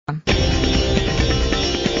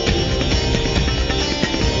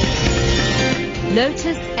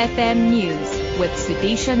Lotus FM News with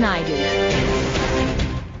Sudisha Naidu.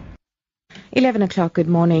 11 o'clock, good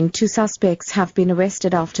morning. 2 suspects have been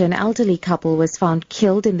arrested after an elderly couple was found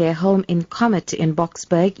killed in their home in Comet in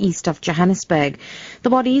Boksburg, east of Johannesburg. The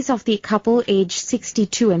bodies of the couple, aged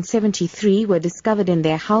 62 and 73, were discovered in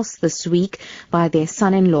their house this week by their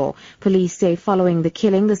son-in-law. Police say following the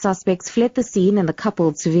killing, the suspects fled the scene in the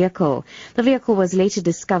couple's vehicle. The vehicle was later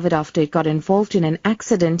discovered after it got involved in an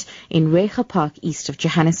accident in Reiger Park, east of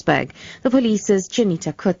Johannesburg. The police's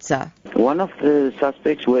Janita Kutza. One of the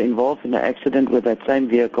suspects were involved in an accident with that same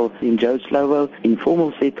vehicle in Joe Slovo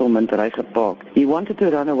informal settlement, Reiger Park. He wanted to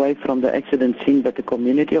run away from the accident scene, but the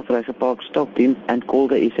community of Reiger Park stopped him and called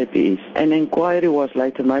the SAPS. An inquiry was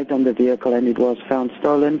later made on the vehicle and it was found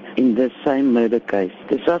stolen in the same murder case.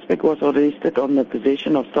 The suspect was arrested on the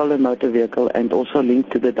possession of stolen motor vehicle and also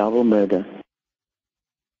linked to the double murder.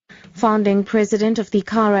 Founding president of the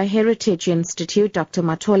Kara Heritage Institute, Dr.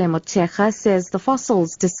 Matole Motshekga, says the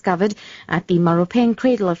fossils discovered at the Maropeng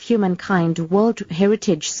Cradle of Humankind World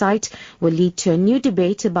Heritage Site will lead to a new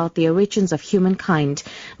debate about the origins of humankind.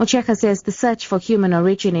 Motshekga says the search for human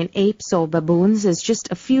origin in apes or baboons is just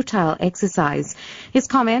a futile exercise. His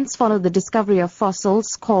comments follow the discovery of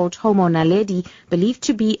fossils called Homo naledi, believed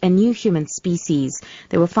to be a new human species.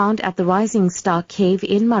 They were found at the Rising Star Cave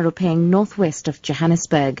in Maropeng, northwest of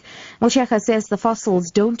Johannesburg. Motshekga says the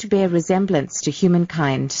fossils don't bear resemblance to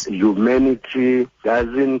humankind. Humanity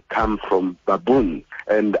doesn't come from baboons,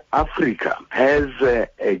 and Africa has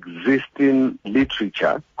existing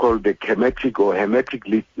literature called the Kemetic or Hermetic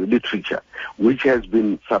literature, which has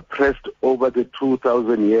been suppressed over the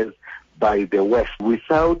 2,000 years by the West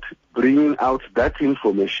without bringing out that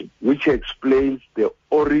information which explains the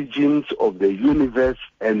origins of the universe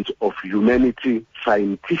and of humanity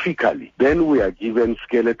scientifically. Then we are given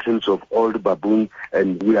skeletons of old baboons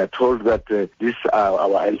and we are told that these are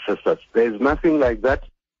our ancestors. There is nothing like that.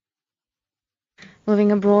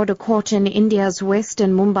 Moving abroad, a court in India's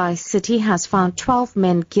western Mumbai city has found 12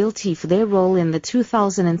 men guilty for their role in the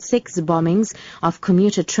 2006 bombings of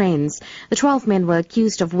commuter trains. The 12 men were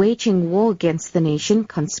accused of waging war against the nation,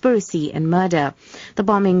 conspiracy and murder. The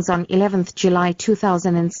bombings on 11th July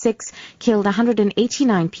 2006 killed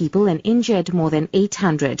 189 people and injured more than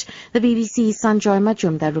 800. The BBC's Sanjoy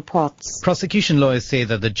Majumdar reports. Prosecution lawyers say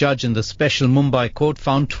that the judge in the special Mumbai court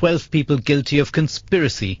found 12 people guilty of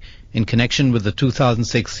conspiracy in connection with the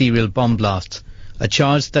 2006 serial bomb blasts, a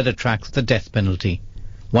charge that attracts the death penalty.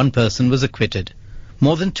 One person was acquitted.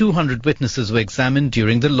 More than 200 witnesses were examined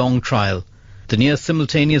during the long trial. The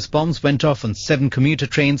near-simultaneous bombs went off on 7 commuter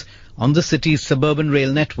trains on the city's suburban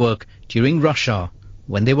rail network during rush hour,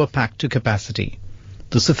 when they were packed to capacity.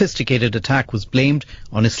 The sophisticated attack was blamed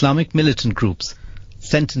on Islamic militant groups.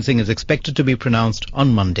 Sentencing is expected to be pronounced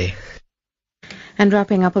on Monday. And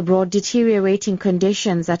wrapping up abroad, deteriorating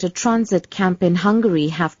conditions at a transit camp in Hungary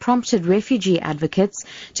have prompted refugee advocates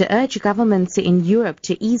to urge governments in Europe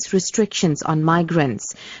to ease restrictions on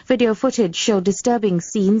migrants. Video footage showed disturbing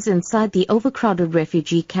scenes inside the overcrowded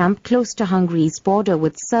refugee camp close to Hungary's border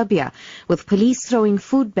with Serbia, with police throwing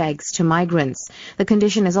food bags to migrants. The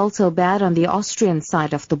condition is also bad on the Austrian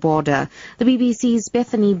side of the border. The BBC's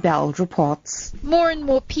Bethany Bell reports. More and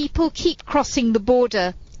more people keep crossing the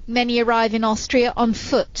border. Many arrive in Austria on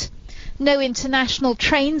foot. No international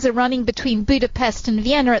trains are running between Budapest and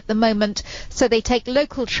Vienna at the moment, so they take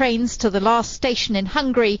local trains to the last station in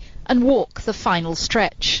Hungary and walk the final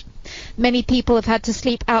stretch. Many people have had to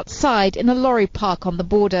sleep outside in a lorry park on the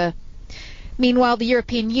border. Meanwhile, the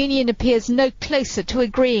European Union appears no closer to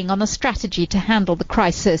agreeing on a strategy to handle the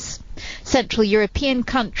crisis. Central European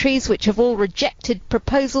countries, which have all rejected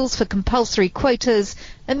proposals for compulsory quotas,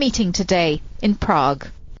 are meeting today in Prague.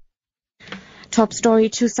 Top story,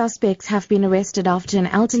 2 suspects have been arrested after an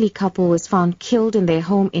elderly couple was found killed in their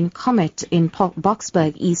home in Comet in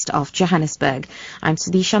Boksburg, east of Johannesburg. I'm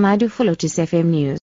Sudisha Naidu for Lotus FM News.